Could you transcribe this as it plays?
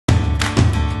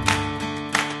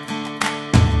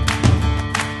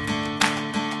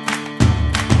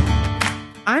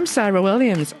I'm Sarah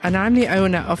Williams and I'm the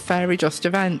owner of Fairydust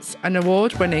Events, an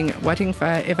award-winning wedding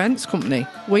fair events company.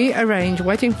 We arrange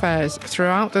wedding fairs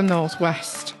throughout the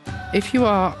Northwest. If you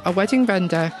are a wedding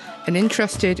vendor and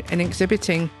interested in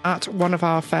exhibiting at one of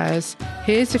our fairs,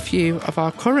 here's a few of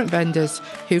our current vendors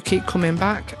who keep coming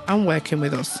back and working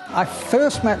with us. I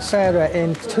first met Sarah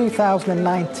in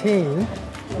 2019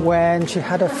 when she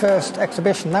had her first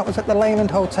exhibition. That was at the Leyland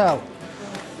Hotel.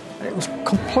 It was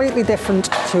completely different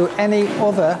to any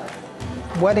other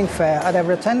wedding fair I'd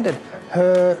ever attended.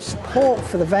 Her support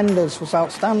for the vendors was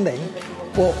outstanding,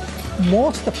 but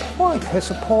more to the point, her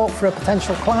support for her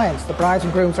potential clients, the brides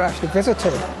and grooms who actually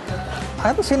visited. I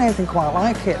haven't seen anything quite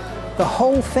like it. The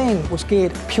whole thing was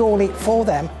geared purely for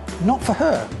them, not for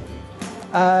her.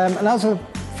 And as a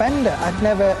vendor, I'd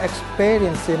never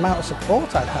experienced the amount of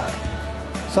support I'd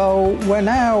had. So we're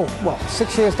now,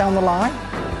 6 years down the line,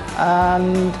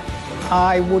 and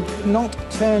I would not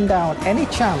turn down any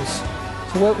chance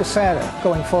to work with Sarah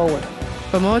going forward.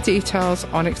 For more details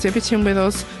on exhibiting with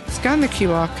us, scan the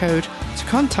QR code to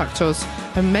contact us,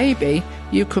 and maybe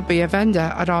you could be a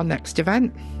vendor at our next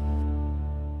event.